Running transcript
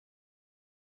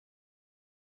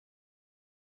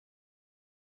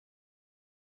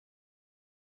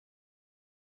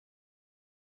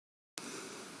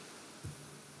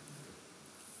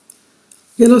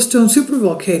Yellowstone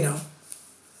Supervolcano.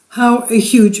 How a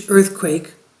huge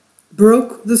earthquake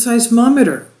broke the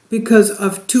seismometer because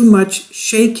of too much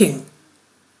shaking.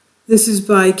 This is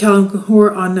by Callum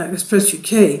Cahor on Express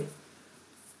UK.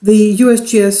 The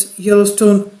USGS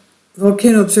Yellowstone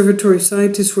Volcano Observatory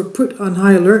scientists were put on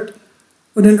high alert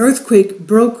when an earthquake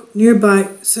broke nearby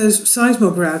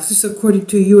seismographs. This is according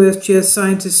to USGS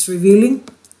scientists revealing.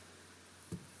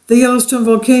 The Yellowstone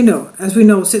volcano, as we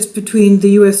know, sits between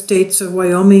the US states of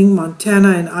Wyoming,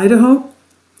 Montana, and Idaho,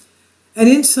 and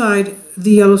inside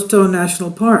the Yellowstone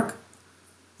National Park.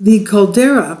 The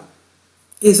caldera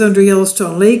is under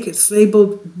Yellowstone Lake. It's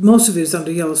labeled, most of it is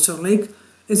under Yellowstone Lake.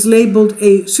 It's labeled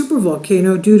a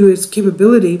supervolcano due to its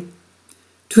capability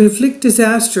to inflict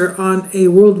disaster on a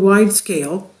worldwide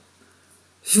scale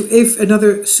if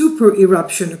another super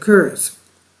eruption occurs.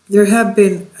 There have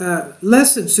been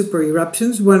less than super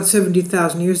eruptions, one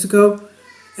 70,000 years ago,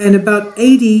 and about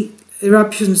 80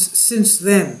 eruptions since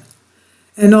then.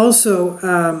 And also,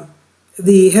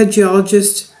 the head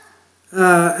geologist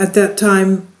at that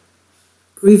time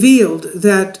revealed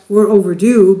that we're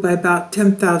overdue by about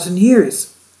 10,000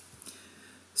 years.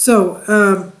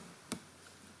 So,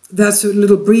 that's a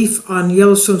little brief on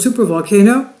Yellowstone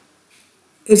Supervolcano.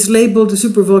 It's labeled a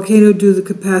supervolcano due to the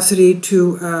capacity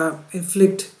to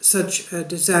inflict such a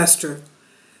disaster.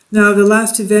 Now, the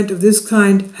last event of this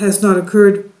kind has not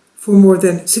occurred for more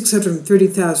than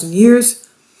 630,000 years,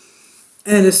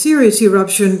 and a serious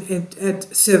eruption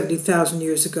at 70,000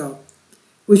 years ago,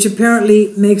 which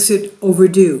apparently makes it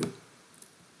overdue.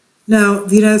 Now,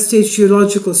 the United States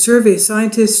Geological Survey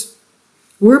scientists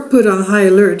were put on high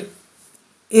alert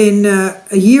in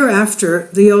a year after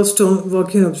the Yellowstone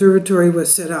Volcano Observatory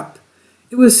was set up.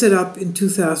 It was set up in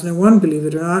 2001, believe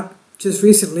it or not, just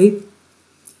recently,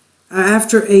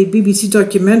 after a BBC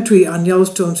documentary on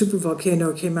Yellowstone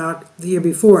Supervolcano came out the year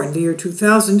before, in the year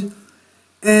 2000,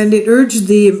 and it urged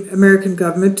the American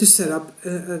government to set up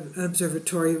an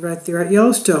observatory right there at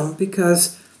Yellowstone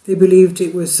because they believed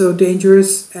it was so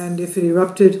dangerous, and if it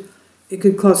erupted, it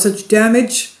could cause such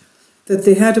damage that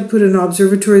they had to put an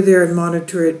observatory there and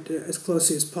monitor it as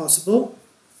closely as possible.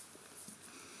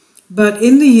 But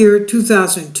in the year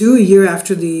 2002, a year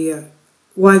after the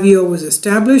YVO was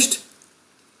established,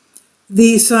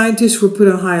 the scientists were put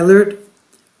on high alert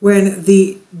when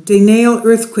the Denali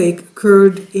earthquake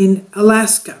occurred in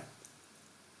Alaska.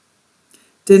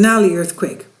 Denali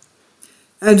earthquake.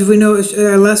 As we know,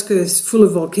 Alaska is full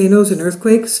of volcanoes and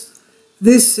earthquakes.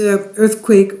 This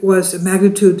earthquake was a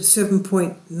magnitude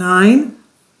 7.9,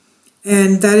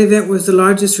 and that event was the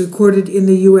largest recorded in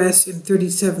the US in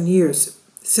 37 years.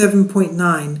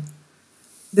 7.9.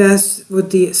 That's what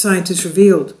the scientists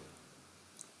revealed.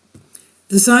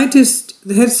 The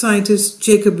head scientist,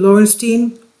 Jacob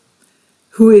Lowenstein,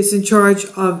 who is in charge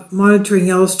of monitoring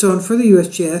Yellowstone for the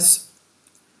USGS,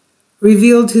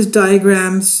 revealed his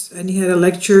diagrams, and he had a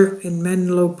lecture in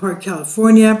Menlo Park,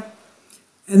 California.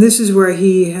 And this is where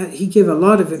he gave a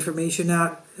lot of information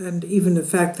out, and even the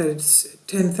fact that it's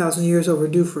 10,000 years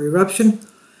overdue for eruption.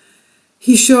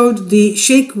 He showed the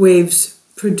shake waves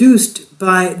produced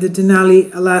by the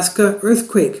Denali, Alaska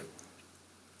earthquake.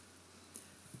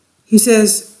 He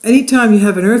says, anytime you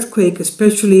have an earthquake,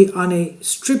 especially on a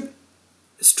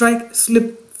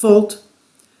strike-slip fault,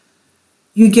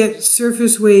 you get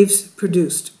surface waves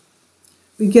produced.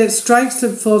 We get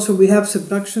strike-slip faults where we have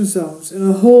subduction zones, and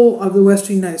the whole of the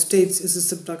western United States is a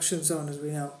subduction zone, as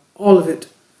we know, all of it.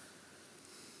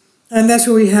 And that's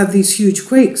where we have these huge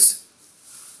quakes.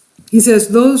 He says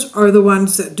those are the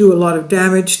ones that do a lot of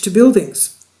damage to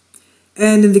buildings.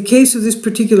 And in the case of this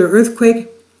particular earthquake,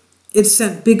 it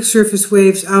sent big surface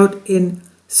waves out in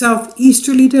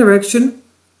southeasterly direction,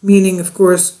 meaning, of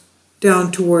course,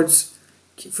 down towards,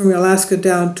 from Alaska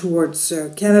down towards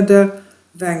Canada,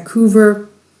 Vancouver,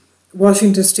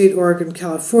 Washington State, Oregon,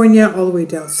 California, all the way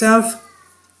down south.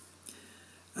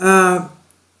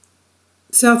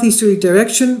 Southeasterly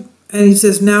direction. And he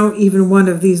says now even one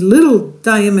of these little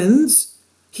diamonds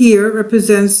here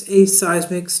represents a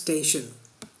seismic station.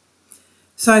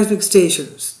 Seismic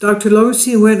stations. Dr.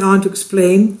 Lowenstein went on to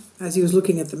explain, as he was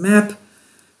looking at the map,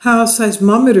 how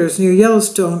seismometers near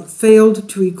Yellowstone failed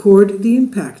to record the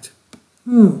impact.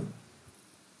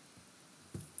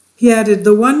 He added,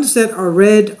 the ones that are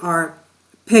red are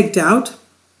pegged out.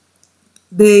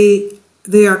 They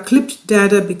are clipped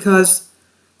data because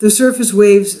the surface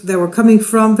waves that were coming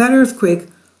from that earthquake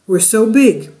were so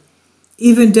big,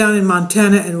 even down in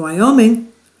Montana and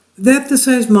Wyoming, that the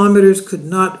seismometers could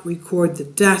not record the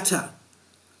data.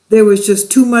 There was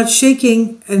just too much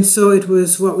shaking, and so it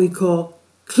was what we call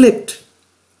clipped.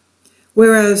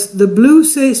 Whereas the blue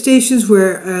stations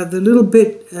where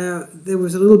there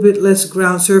was a little bit less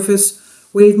ground surface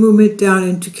wave movement down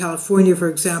into California, for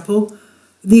example.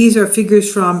 These are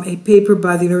figures from a paper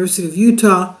by the University of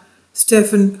Utah,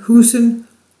 Stefan Huson,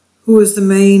 who was the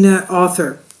main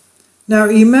author. Now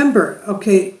remember,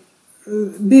 okay,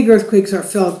 big earthquakes are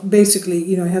felt basically,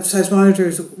 you have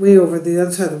seismometers way over the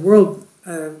other side of the world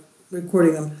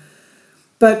recording them.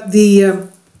 But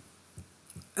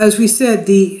as we said,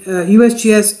 the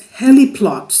USGS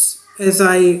heliplots, as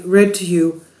I read to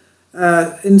you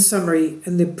in summary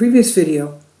in the previous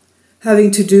video,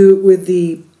 having to do with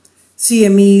the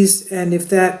CMEs and if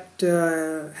that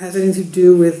has anything to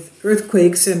do with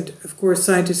earthquakes, and of course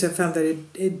scientists have found that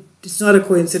it's not a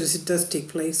coincidence, it does take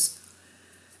place.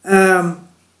 The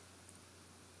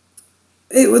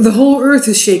whole earth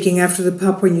is shaking after the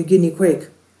Papua New Guinea quake.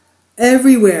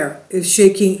 Everywhere is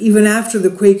shaking even after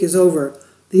the quake is over.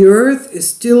 The earth is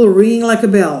still ringing like a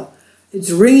bell.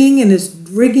 It's ringing and it's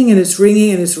ringing and it's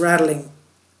ringing and it's rattling.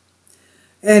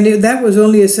 And that was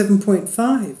only a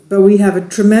 7.5, but we have a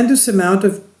tremendous amount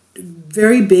of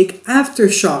very big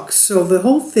aftershocks. So the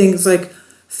whole thing is like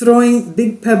throwing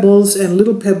big pebbles and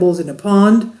little pebbles in a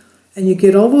pond, and you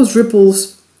get all those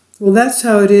ripples. Well, that's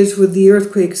how it is with the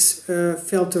earthquakes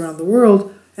felt around the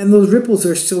world, and those ripples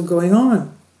are still going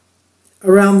on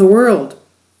around the world.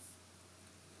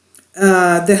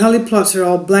 The heliplots are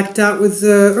all blacked out with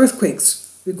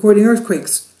earthquakes, recording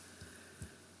earthquakes.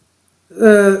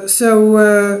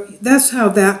 So that's how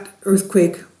that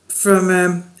earthquake from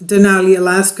Denali,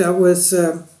 Alaska was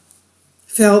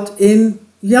felt in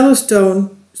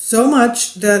Yellowstone, so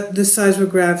much that the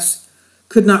seismographs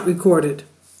could not record it.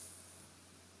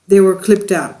 They were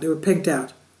clipped out, they were pegged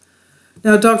out.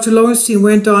 Now, Dr. Lowenstein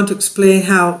went on to explain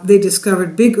how they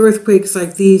discovered big earthquakes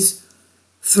like these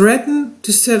threaten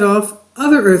to set off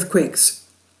other earthquakes.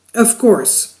 Of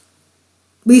course,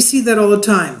 we see that all the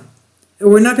time. And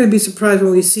we're not going to be surprised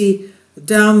when we see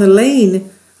down the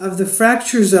lane of the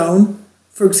fracture zone,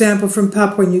 for example, from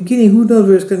Papua New Guinea, who knows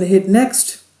where it's going to hit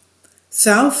next?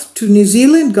 South to New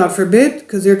Zealand, God forbid,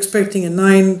 because they're expecting a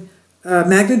 9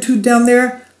 magnitude down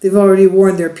there. They've already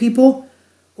warned their people.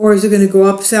 Or is it going to go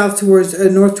up south towards,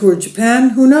 north towards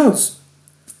Japan? Who knows?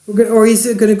 Or is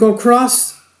it going to go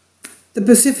across the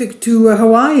Pacific to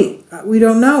Hawaii? We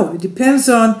don't know. It depends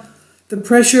on the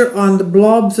pressure on the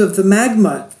blobs of the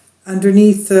magma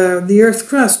underneath the Earth's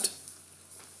crust.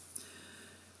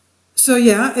 So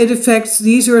yeah, it affects,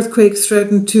 these earthquakes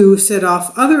threaten to set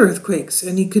off other earthquakes.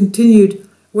 And he continued,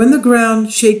 when the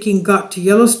ground shaking got to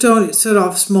Yellowstone, it set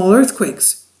off small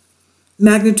earthquakes.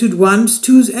 Magnitude 1s,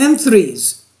 2s, and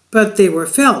 3s. But they were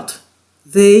felt.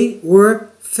 They were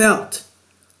felt.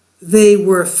 They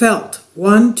were felt.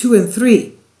 1, 2, and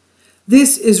 3.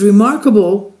 This is a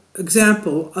remarkable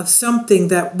example of something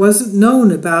that wasn't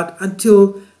known about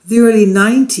until the early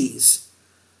 90s.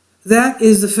 That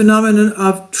is the phenomenon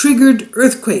of triggered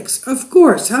earthquakes. Of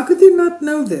course, how could they not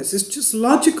know this? It's just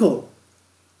logical.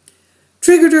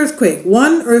 Triggered earthquake.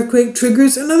 One earthquake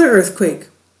triggers another earthquake.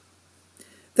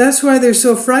 That's why they're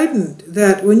so frightened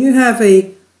that when you have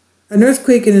an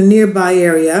earthquake in a nearby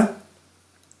area,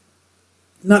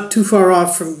 not too far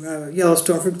off from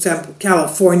Yellowstone, for example,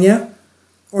 California,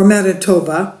 or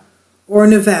Manitoba, or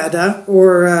Nevada,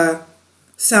 or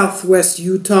southwest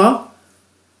Utah.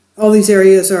 All these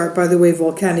areas are, by the way,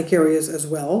 volcanic areas as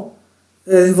well.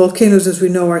 Volcanoes, as we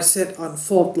know, are set on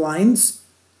fault lines.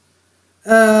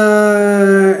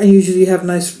 And usually you have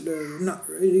nice,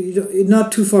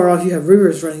 not too far off, you have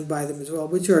rivers running by them as well,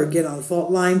 which are again on fault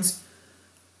lines.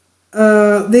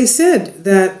 They said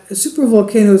that a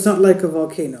supervolcano is not like a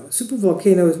volcano. A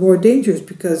supervolcano is more dangerous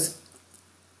because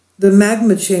the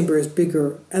magma chamber is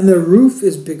bigger and the roof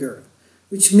is bigger,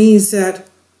 which means that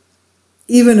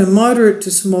even a moderate to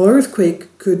small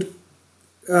earthquake could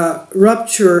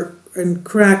rupture and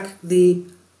crack the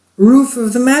roof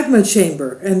of the magma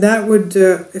chamber, and that would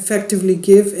effectively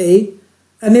give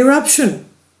an eruption.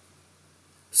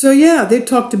 So yeah, they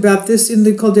talked about this in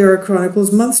the Caldera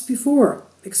Chronicles months before,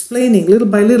 explaining little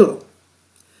by little.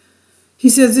 He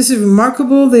says this is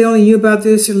remarkable. They only knew about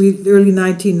this in the early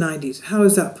 1990s. How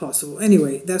is that possible?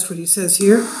 Anyway, that's what he says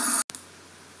here.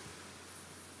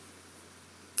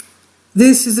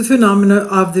 This is the phenomena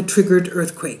of the triggered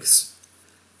earthquakes.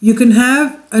 You can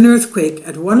have an earthquake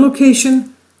at one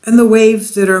location, and the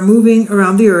waves that are moving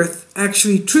around the earth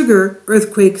actually trigger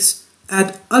earthquakes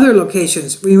at other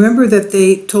locations. Remember that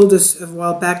they told us a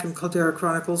while back in Caldera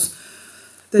Chronicles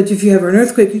that if you have an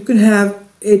earthquake, you can have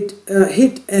it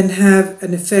hit and have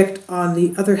an effect on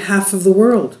the other half of the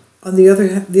world, on the other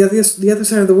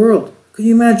side of the world. Can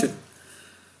you imagine?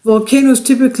 Volcanoes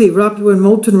typically erupt when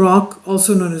molten rock,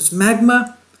 also known as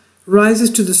magma, rises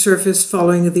to the surface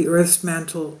following the Earth's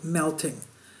mantle melting.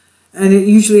 And it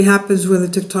usually happens when the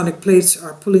tectonic plates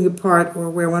are pulling apart or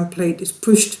where one plate is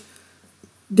pushed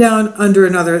down under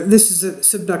another. This is a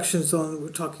subduction zone we're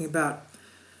talking about.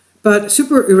 But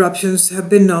super eruptions have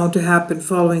been known to happen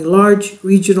following large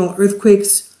regional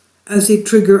earthquakes as they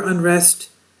trigger unrest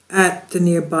at the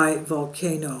nearby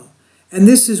volcano. And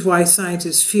this is why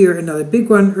scientists fear another big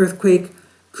one, earthquake,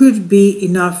 could be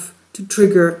enough to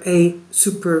trigger a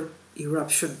super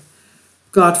eruption.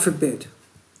 God forbid.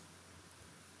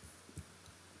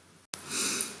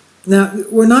 Now,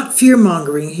 we're not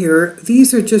fear-mongering here.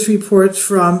 These are just reports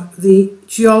from the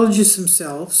geologists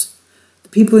themselves, the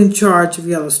people in charge of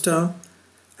Yellowstone.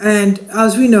 And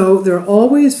as we know, they're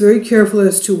always very careful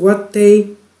as to what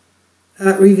they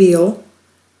reveal.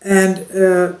 And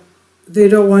they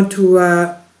don't want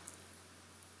to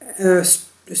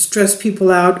stress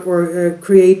people out or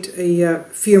create a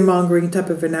fear-mongering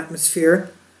type of an atmosphere.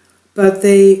 But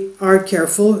they are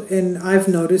careful, and I've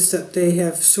noticed that they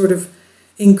have sort of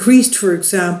increased, for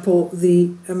example,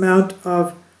 the amount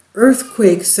of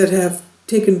earthquakes that have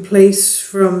taken place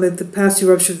from the past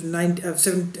eruption of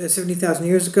 70,000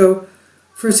 years ago.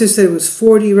 First they said it was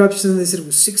 40 eruptions, then they said it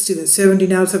was 60, then 70,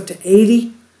 now it's up to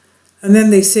 80. And then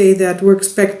they say that we're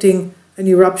expecting an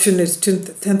eruption is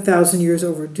 10,000 years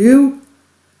overdue.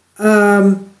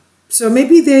 So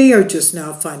maybe they are just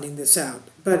now finding this out.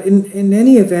 But in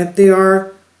any event, they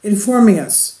are informing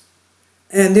us.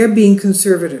 And they're being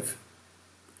conservative.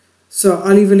 So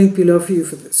I'll leave a link below for you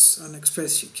for this on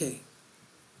Express UK.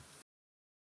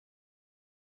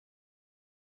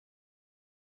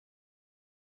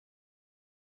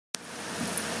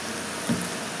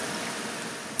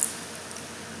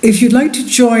 If you'd like to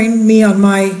join me on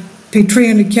my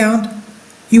Patreon account,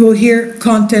 you will hear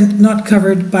content not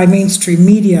covered by mainstream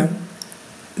media.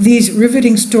 These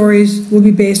riveting stories will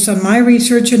be based on my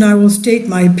research, and I will state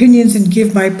my opinions and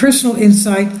give my personal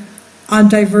insight on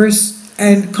diverse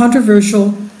and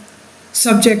controversial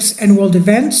subjects and world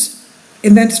events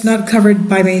not covered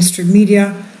by mainstream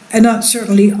media, and not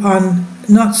supported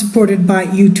by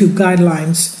YouTube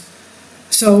guidelines.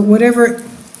 So whatever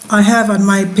I have on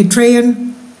my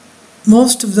Patreon,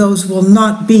 most of those will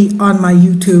not be on my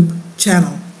YouTube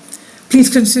channel.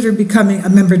 Please consider becoming a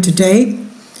member today.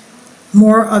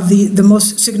 More of the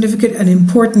most significant and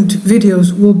important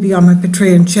videos will be on my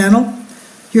Patreon channel.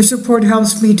 Your support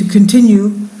helps me to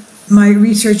continue my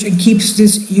research and keeps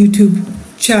this YouTube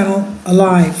channel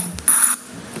alive.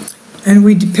 And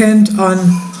we depend on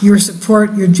your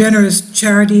support, your generous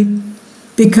charity,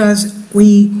 because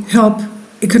we help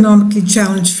economically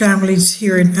challenged families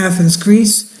here in Athens,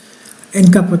 Greece, in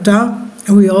Kapota,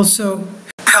 and we also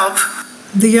help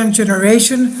the young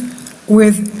generation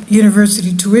with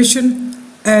university tuition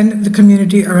and the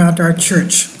community around our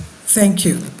church. Thank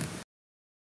you.